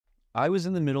I was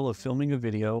in the middle of filming a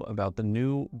video about the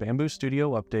new Bambu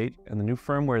Studio update and the new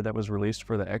firmware that was released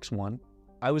for the X1.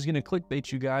 I was going to clickbait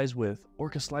you guys with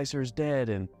Orca Slicer is dead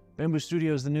and Bambu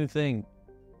Studio is the new thing.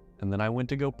 And then I went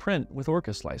to go print with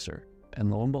Orca Slicer,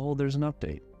 and lo and behold, there's an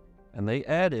update. And they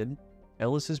added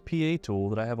Ellis's PA tool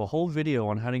that I have a whole video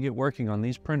on how to get working on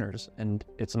these printers, and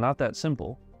it's not that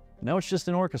simple. Now it's just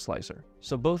an Orca Slicer.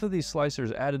 So both of these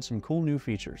slicers added some cool new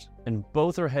features, and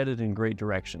both are headed in great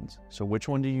directions. So which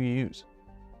one do you use?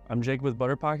 I'm Jake with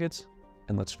Butter Pockets,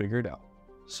 and let's figure it out.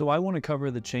 So I want to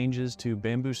cover the changes to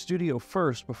Bambu Studio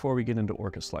first before we get into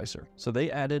Orca Slicer. So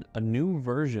they added a new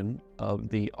version of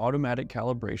the automatic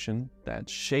calibration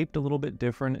that's shaped a little bit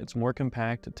different. It's more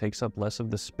compact, it takes up less of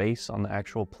the space on the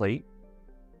actual plate.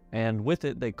 And with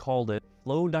it, they called it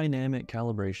flow dynamic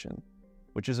calibration,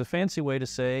 which is a fancy way to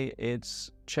say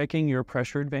it's checking your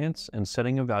pressure advance and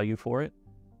setting a value for it,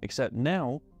 except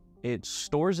now it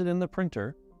stores it in the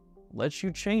printer, lets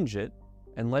you change it,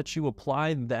 and lets you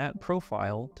apply that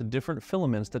profile to different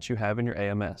filaments that you have in your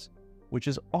AMS, which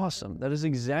is awesome. That is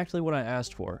exactly what I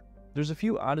asked for. There's a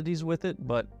few oddities with it,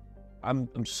 but I'm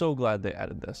so glad they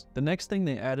added this. The next thing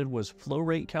they added was flow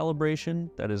rate calibration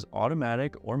that is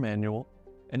automatic or manual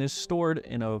and is stored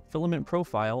in a filament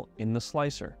profile in the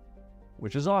slicer,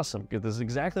 which is awesome because this is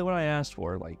exactly what I asked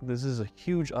for. Like, this is a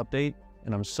huge update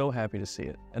and I'm so happy to see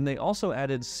it. And they also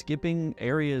added skipping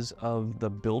areas of the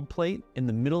build plate in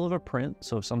the middle of a print.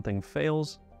 So if something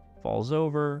fails, falls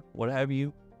over, what have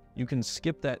you, you can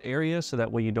skip that area so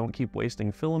that way you don't keep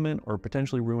wasting filament or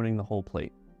potentially ruining the whole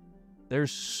plate.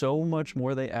 There's so much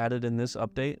more they added in this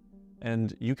update,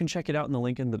 and you can check it out in the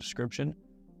link in the description.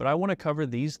 But I want to cover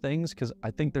these things because I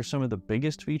think they're some of the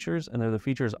biggest features and they're the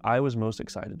features I was most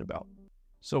excited about.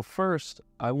 So first,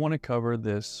 I want to cover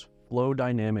this flow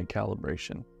dynamic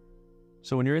calibration.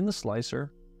 So when you're in the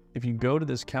slicer, if you go to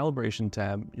this calibration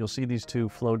tab, you'll see these two,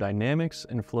 flow dynamics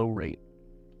and flow rate.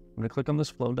 I'm going to click on this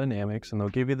flow dynamics and they'll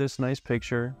give you this nice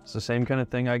picture. It's the same kind of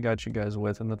thing I got you guys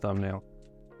with in the thumbnail.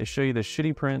 They show you this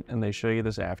shitty print and they show you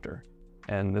this after.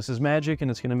 And this is magic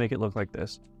and it's going to make it look like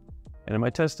this. And in my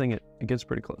testing, it gets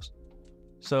pretty close.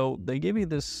 So they give you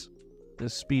this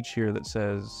speech here that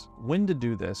says when to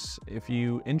do this, if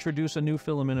you introduce a new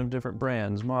filament of different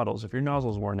brands, models, if your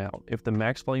nozzle's worn out, if the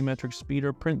max volumetric speed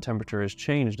or print temperature is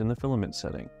changed in the filament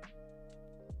setting.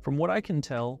 From what I can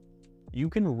tell, you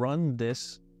can run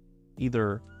this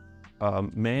either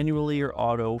manually or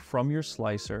auto from your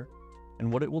slicer,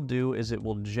 and what it will do is it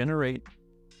will generate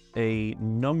a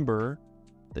number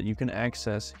that you can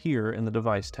access here in the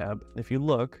device tab. If you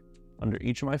look, under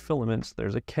each of my filaments,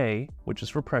 there's a K, which is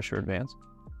for pressure advance.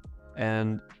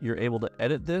 And you're able to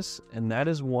edit this, and that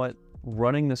is what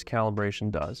running this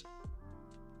calibration does.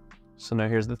 So now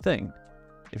here's the thing.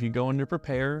 If you go into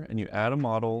prepare and you add a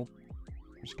model,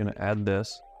 I'm just gonna add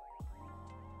this.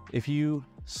 If you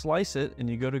slice it and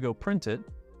you go print it,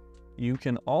 you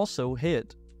can also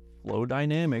hit flow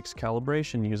dynamics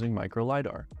calibration using micro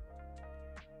LiDAR.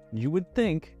 You would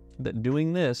think that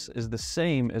doing this is the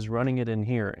same as running it in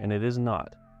here, and it is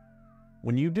not.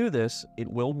 When you do this, it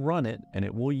will run it and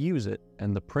it will use it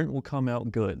and the print will come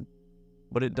out good,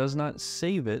 but it does not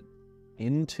save it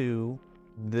into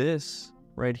this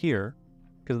right here,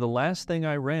 because the last thing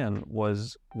I ran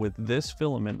was with this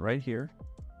filament right here.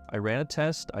 I ran a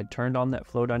test, I turned on that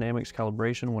flow dynamics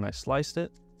calibration when I sliced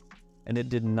it, and it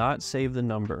did not save the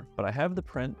number, but I have the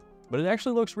print. But it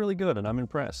actually looks really good and I'm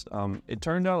impressed. It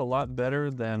turned out a lot better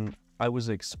than I was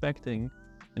expecting,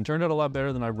 and turned out a lot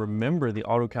better than I remember the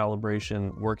auto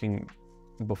calibration working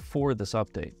before this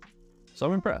update. So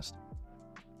I'm impressed.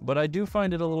 But I do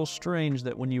find it a little strange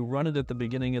that when you run it at the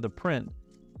beginning of the print,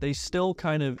 they still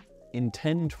kind of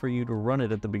intend for you to run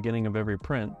it at the beginning of every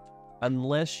print,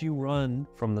 unless you run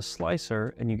from the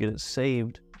slicer and you get it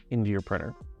saved into your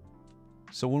printer.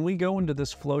 So when we go into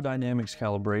this flow dynamics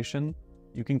calibration,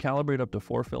 you can calibrate up to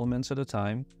 4 filaments at a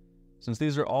time. Since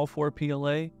these are all 4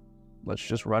 PLA, let's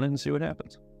just run it and see what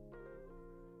happens.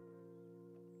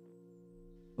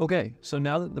 Okay, so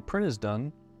now that the print is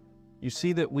done, you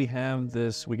see that we have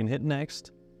this, we can hit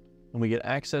next, and we get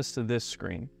access to this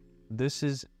screen. This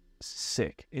is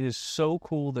sick. It is so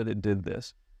cool that it did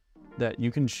this, that you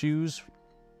can choose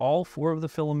all 4 of the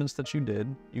filaments that you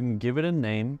did. You can give it a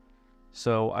name.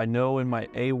 So I know in my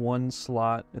A1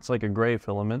 slot, it's like a gray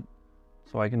filament.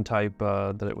 So I can type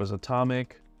that it was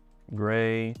atomic,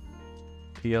 gray,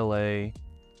 PLA,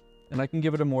 and I can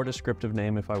give it a more descriptive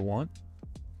name if I want,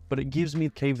 but it gives me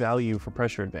K value for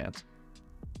pressure advance.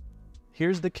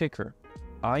 Here's the kicker.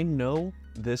 I know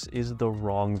this is the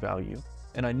wrong value.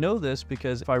 And I know this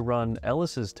because if I run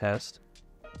Ellis's test,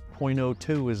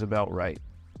 0.02 is about right.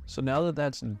 So now that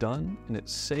that's done and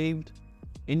it's saved,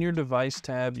 in your device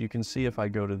tab, you can see if I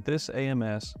go to this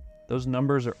AMS, those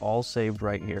numbers are all saved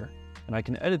right here. And I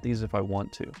can edit these if I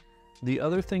want to. The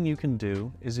other thing you can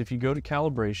do is if you go to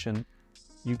calibration,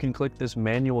 you can click this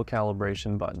manual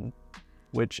calibration button,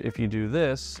 which if you do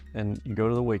this and you go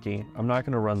to the wiki, I'm not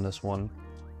going to run this one.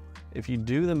 If you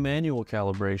do the manual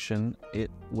calibration,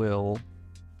 it will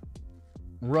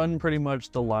run pretty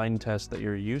much the line test that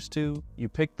you're used to. You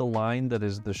pick the line that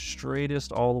is the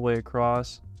straightest all the way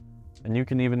across, and you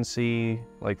can even see,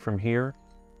 like from here,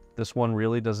 this one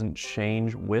really doesn't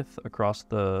change width across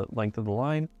the length of the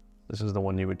line. This is the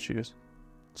one you would choose.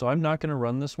 So I'm not going to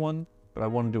run this one, but I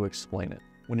wanted to explain it.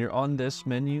 When you're on this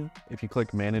menu, if you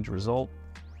click Manage Result,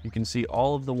 you can see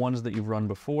all of the ones that you've run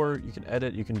before. You can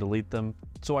edit, you can delete them.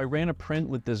 So I ran a print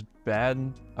with this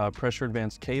bad pressure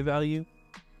advanced K value,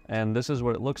 and this is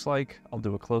what it looks like. I'll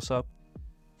do a close-up.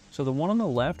 So the one on the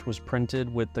left was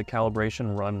printed with the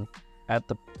calibration run at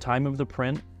the time of the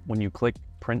print when you click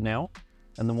Print Now,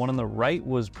 and the one on the right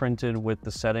was printed with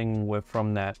the setting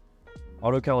from that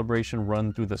auto calibration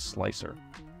run through the slicer.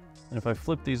 And if I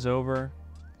flip these over,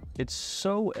 it's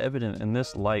so evident in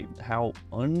this light how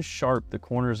unsharp the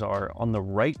corners are on the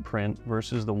right print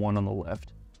versus the one on the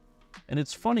left. And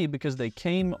it's funny because they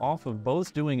came off of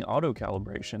both doing auto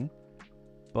calibration,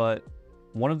 but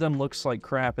one of them looks like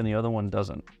crap and the other one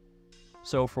doesn't.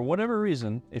 So for whatever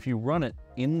reason, if you run it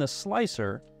in the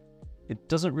slicer, it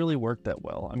doesn't really work that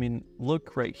well. I mean,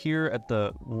 look right here at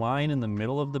the line in the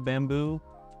middle of the Bambu.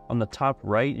 On the top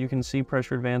right, you can see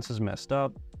pressure advance is messed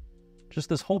up. Just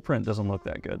this whole print doesn't look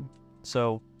that good.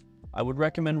 So I would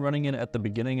recommend running it at the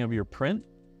beginning of your print.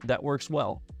 That works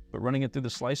well, but running it through the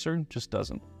slicer just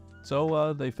doesn't.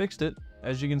 So they fixed it.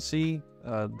 As you can see,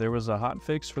 there was a hot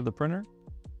fix for the printer.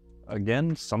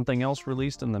 Again, something else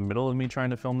released in the middle of me trying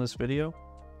to film this video.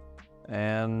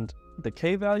 And the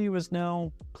K value is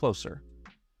now closer.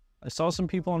 I saw some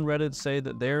people on Reddit say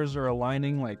that theirs are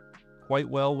aligning like quite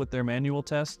well with their manual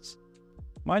tests.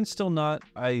 Mine's still not.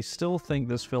 I still think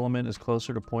this filament is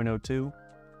closer to 0.02,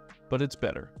 but it's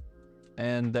better.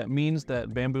 And that means that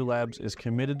Bambu Labs is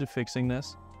committed to fixing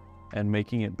this and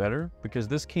making it better, because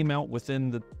this came out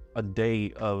within a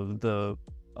day of the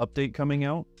update coming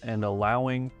out and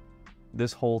allowing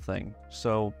this whole thing.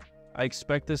 So I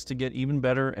expect this to get even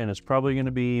better, and it's probably going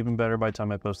to be even better by the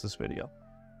time I post this video.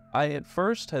 I at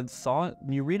first had thought,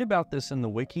 when you read about this in the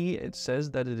wiki, it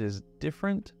says that it is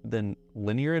different than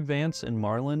linear advance in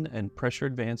Marlin and pressure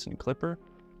advance in Clipper.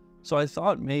 So I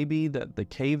thought maybe that the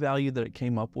K value that it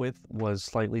came up with was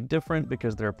slightly different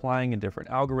because they're applying a different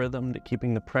algorithm to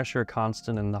keeping the pressure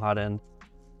constant in the hot end.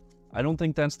 I don't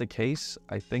think that's the case.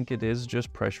 I think it is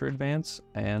just pressure advance,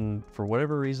 and for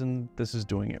whatever reason, this is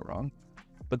doing it wrong.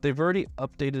 But they've already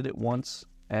updated it once,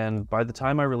 and by the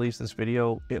time I release this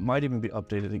video, it might even be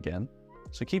updated again.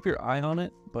 So keep your eye on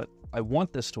it, but I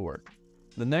want this to work.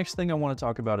 The next thing I want to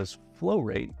talk about is flow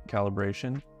rate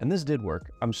calibration, and this did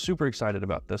work. I'm super excited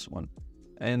about this one.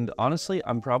 And honestly,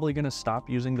 I'm probably going to stop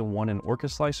using the one in Orca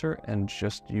Slicer and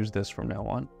just use this from now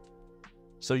on.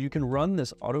 So you can run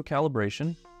this auto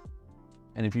calibration,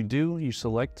 and if you do, you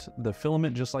select the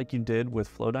filament just like you did with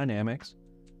Flow Dynamics.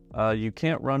 You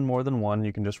can't run more than one,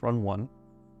 you can just run one.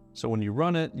 So when you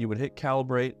run it, you would hit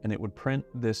calibrate and it would print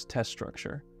this test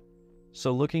structure.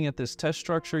 So looking at this test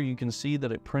structure, you can see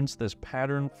that it prints this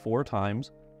pattern 4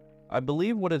 times. I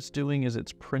believe what it's doing is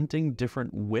it's printing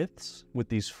different widths with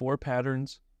these 4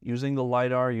 patterns, using the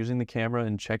LiDAR, using the camera,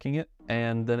 and checking it.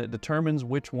 And then it determines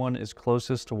which one is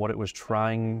closest to what it was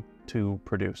trying to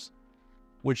produce,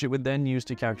 which it would then use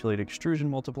to calculate extrusion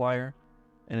multiplier.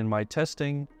 And in my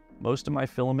testing, most of my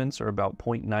filaments are about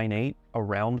 0.98,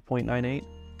 around 0.98.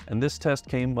 And this test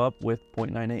came up with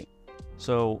 0.98.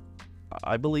 So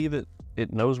I believe it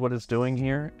knows what it's doing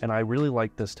here, and I really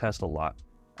like this test a lot.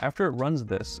 After it runs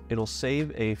this, it'll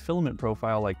save a filament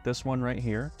profile like this one right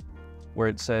here, where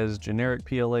it says generic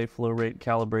PLA flow rate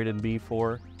calibrated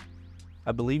B4.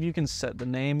 I believe you can set the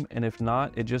name, and if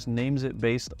not, it just names it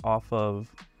based off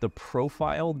of the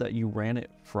profile that you ran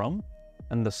it from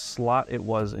and the slot it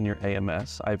was in your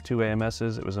AMS. I have 2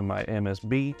 AMSs. It was in my AMS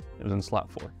B, it was in slot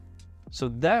 4. So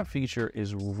that feature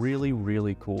is really,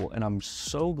 really cool, and I'm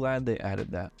so glad they added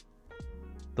that.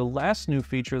 The last new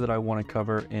feature that I want to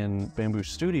cover in Bambu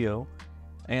Studio,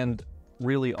 and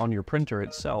really on your printer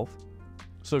itself,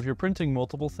 so if you're printing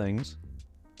multiple things,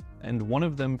 and one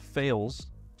of them fails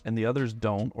and the others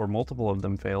don't, or multiple of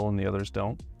them fail and the others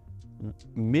don't,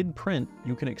 mid-print,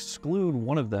 you can exclude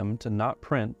one of them to not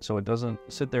print, so it doesn't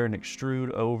sit there and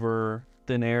extrude over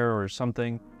thin air or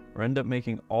something, or end up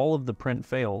making all of the print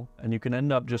fail, and you can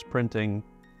end up just printing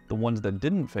the ones that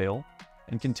didn't fail,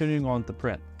 and continuing on with the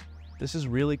print. This is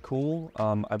really cool.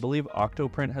 I believe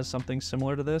Octoprint has something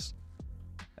similar to this.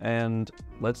 And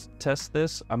let's test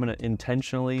this. I'm gonna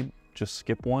intentionally just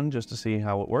skip one just to see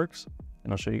how it works,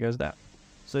 and I'll show you guys that.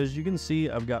 So as you can see,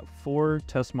 I've got 4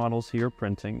 test models here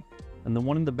printing, and the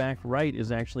one in the back right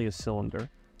is actually a cylinder.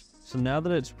 So now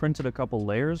that it's printed a couple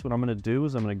layers, what I'm gonna do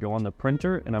is I'm gonna go on the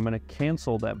printer and I'm gonna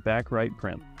cancel that back right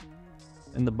print.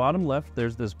 In the bottom left,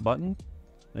 there's this button,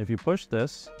 and if you push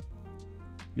this,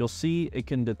 you'll see it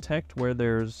can detect where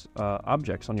there's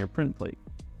objects on your print plate.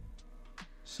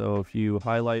 So if you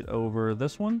highlight over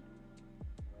this one,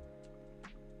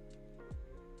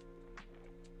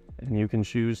 and you can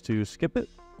choose to skip it.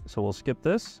 So we'll skip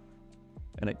this,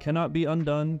 and it cannot be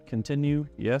undone. Continue,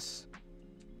 yes.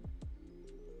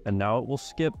 And now it will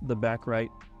skip the back right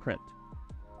print.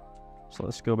 So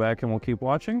let's go back and we'll keep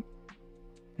watching.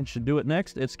 It should do it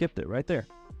next. It skipped it right there.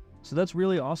 So that's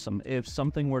really awesome. If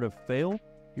something were to fail,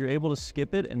 you're able to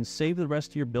skip it and save the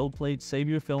rest of your build plate, save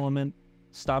your filament,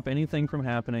 stop anything from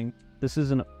happening. This is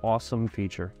an awesome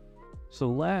feature. So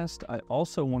last, I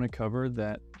also want to cover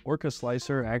that Orca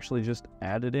Slicer actually just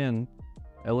added in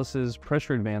Ellis's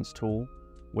Pressure Advance tool,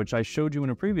 which I showed you in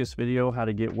a previous video how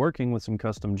to get working with some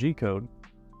custom G-code.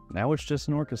 Now it's just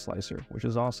an Orca Slicer, which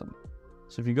is awesome.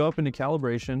 So if you go up into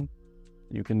calibration,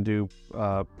 you can do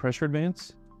Pressure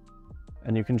Advance,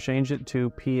 and you can change it to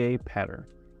PA Pattern,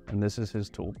 and this is his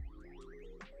tool.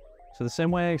 So the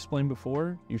same way I explained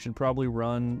before, you should probably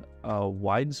run a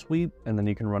wide sweep, and then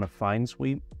you can run a fine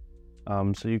sweep.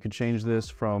 So you could change this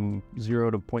from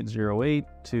 0 to 0.08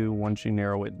 to, once you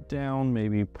narrow it down,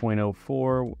 maybe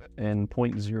 0.04 and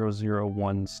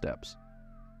 0.001 steps.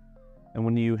 And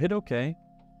when you hit OK,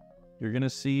 you're going to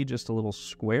see just a little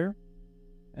square.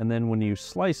 And then when you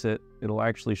slice it, it'll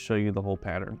actually show you the whole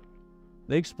pattern.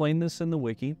 They explain this in the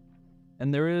wiki,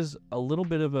 and there is a little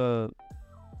bit of a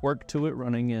work to it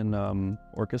running in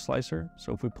Orca Slicer.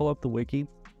 So if we pull up the wiki,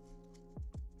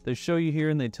 they show you here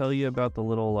and they tell you about the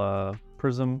little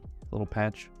prism, little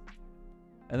patch.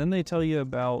 And then they tell you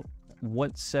about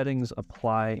what settings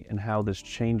apply and how this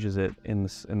changes it in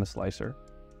the slicer.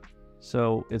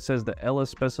 So it says the Ellis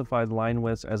specified line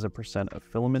widths as a % of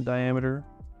filament diameter.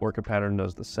 Orca pattern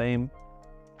does the same.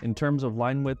 In terms of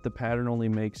line width, the pattern only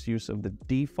makes use of the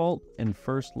default and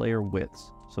first layer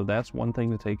widths. So that's one thing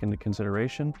to take into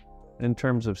consideration. In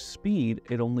terms of speed,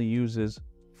 it only uses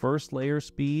first layer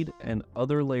speed and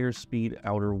other layer speed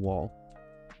outer wall.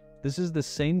 This is the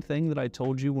same thing that I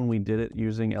told you when we did it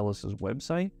using Ellis's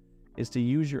website, is to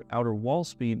use your outer wall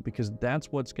speed, because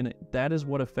that is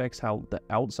what affects how the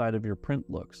outside of your print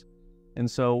looks. And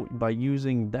so by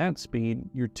using that speed,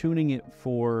 you're tuning it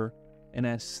for an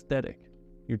aesthetic.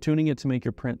 You're tuning it to make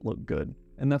your print look good.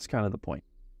 And that's kind of the point.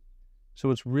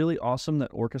 So it's really awesome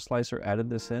that Orca Slicer added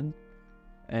this in.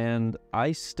 And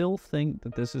I still think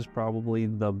that this is probably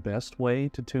the best way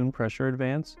to tune Pressure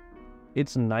Advance.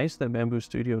 It's nice that Bambu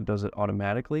Studio does it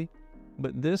automatically,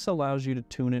 but this allows you to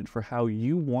tune it for how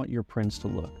you want your prints to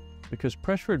look. Because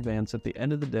Pressure Advance, at the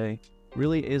end of the day,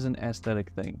 really is an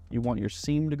aesthetic thing. You want your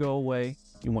seam to go away,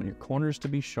 you want your corners to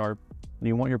be sharp, and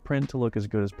you want your print to look as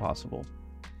good as possible.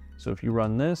 So if you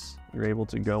run this, you're able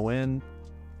to go in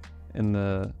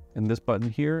this button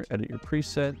here, edit your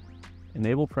preset,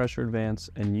 enable Pressure Advance,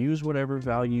 and use whatever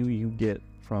value you get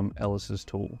from Ellis's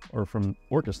tool, or from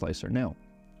Orca Slicer now.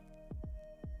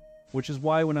 Which is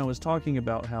why when I was talking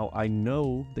about how I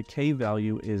know the K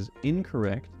value is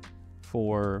incorrect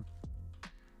for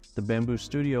the Bambu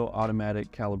Studio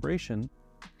automatic calibration,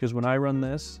 because when I run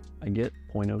this, I get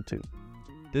 0.02.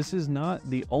 This is not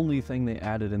the only thing they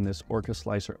added in this Orca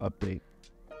Slicer update.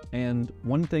 And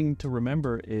one thing to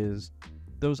remember is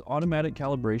those automatic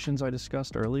calibrations I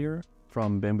discussed earlier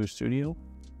from Bambu Studio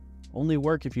only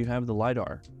work if you have the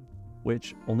LiDAR,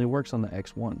 which only works on the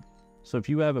X1. So if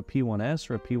you have a P1S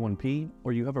or a P1P,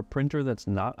 or you have a printer that's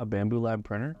not a Bambu Lab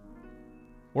printer,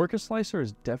 Orca Slicer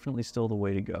is definitely still the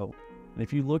way to go. And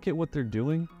if you look at what they're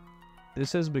doing,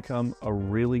 this has become a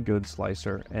really good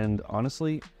slicer. And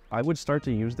honestly, I would start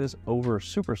to use this over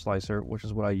Super Slicer, which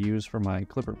is what I use for my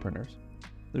Clipper printers.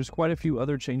 There's quite a few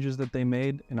other changes that they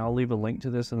made, and I'll leave a link to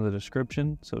this in the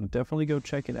description, so definitely go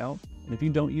check it out. And if you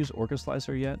don't use Orca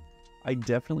Slicer yet, I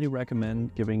definitely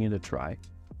recommend giving it a try.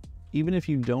 Even if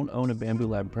you don't own a Bambu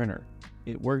Lab printer,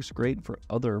 it works great for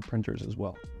other printers as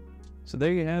well. So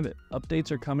there you have it.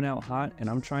 Updates are coming out hot, and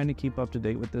I'm trying to keep up to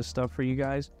date with this stuff for you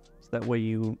guys, so that way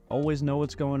you always know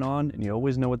what's going on and you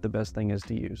always know what the best thing is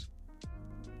to use.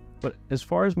 But as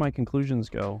far as my conclusions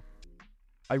go,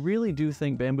 I really do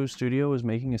think Bambu Studio is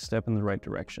making a step in the right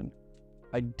direction.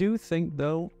 I do think,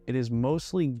 though, it is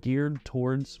mostly geared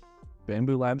towards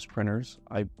Bambu Labs printers.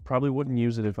 I probably wouldn't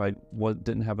use it if I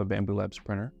didn't have a Bambu Labs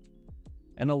printer.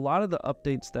 And a lot of the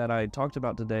updates that I talked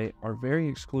about today are very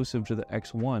exclusive to the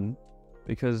X1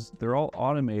 because they're all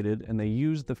automated and they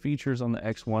use the features on the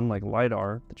X1 like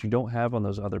LiDAR that you don't have on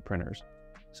those other printers.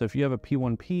 So if you have a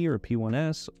P1P or a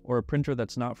P1S or a printer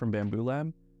that's not from Bambu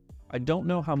Lab, I don't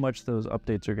know how much those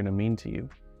updates are going to mean to you,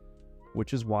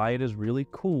 which is why it is really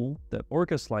cool that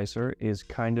Orca Slicer is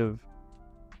kind of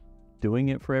doing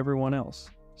it for everyone else.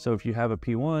 So if you have a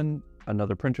P1,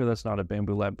 another printer that's not a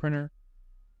Bambu Lab printer,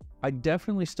 I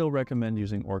definitely still recommend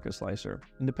using Orca Slicer.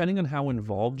 And depending on how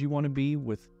involved you want to be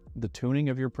with the tuning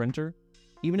of your printer,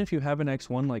 even if you have an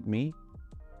X1 like me,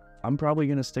 I'm probably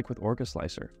going to stick with Orca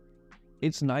Slicer.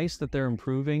 It's nice that they're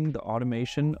improving the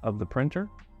automation of the printer,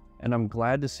 and I'm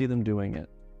glad to see them doing it.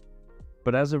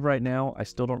 But as of right now, I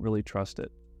still don't really trust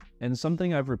it. And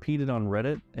something I've repeated on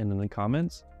Reddit and in the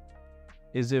comments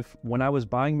is when I was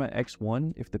buying my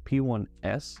X1, if the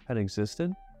P1S had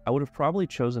existed, I would have probably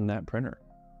chosen that printer.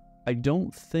 I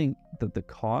don't think that the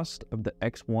cost of the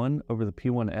X1 over the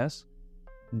P1S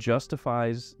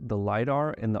justifies the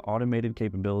LiDAR and the automated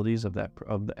capabilities of the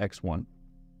X1.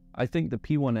 I think the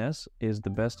P1S is the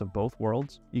best of both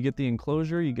worlds. You get the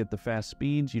enclosure, you get the fast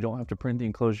speeds, you don't have to print the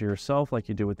enclosure yourself like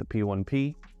you do with the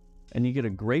P1P, and you get a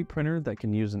great printer that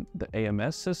can use the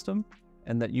AMS system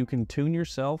and that you can tune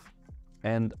yourself,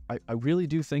 and I really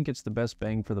do think it's the best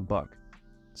bang for the buck.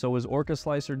 So is Orca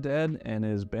Slicer dead and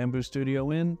is Bambu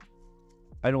Studio in?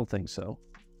 I don't think so.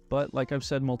 But like I've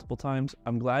said multiple times,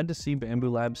 I'm glad to see Bambu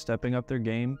Labs stepping up their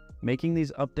game, making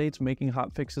these updates, making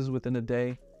hot fixes within a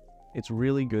day. It's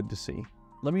really good to see.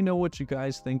 Let me know what you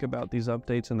guys think about these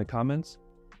updates in the comments.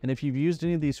 And if you've used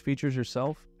any of these features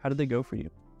yourself, how did they go for you?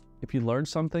 If you learned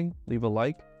something, leave a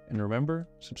like. And remember,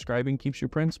 subscribing keeps your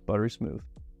prints buttery smooth.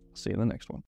 I'll see you in the next one.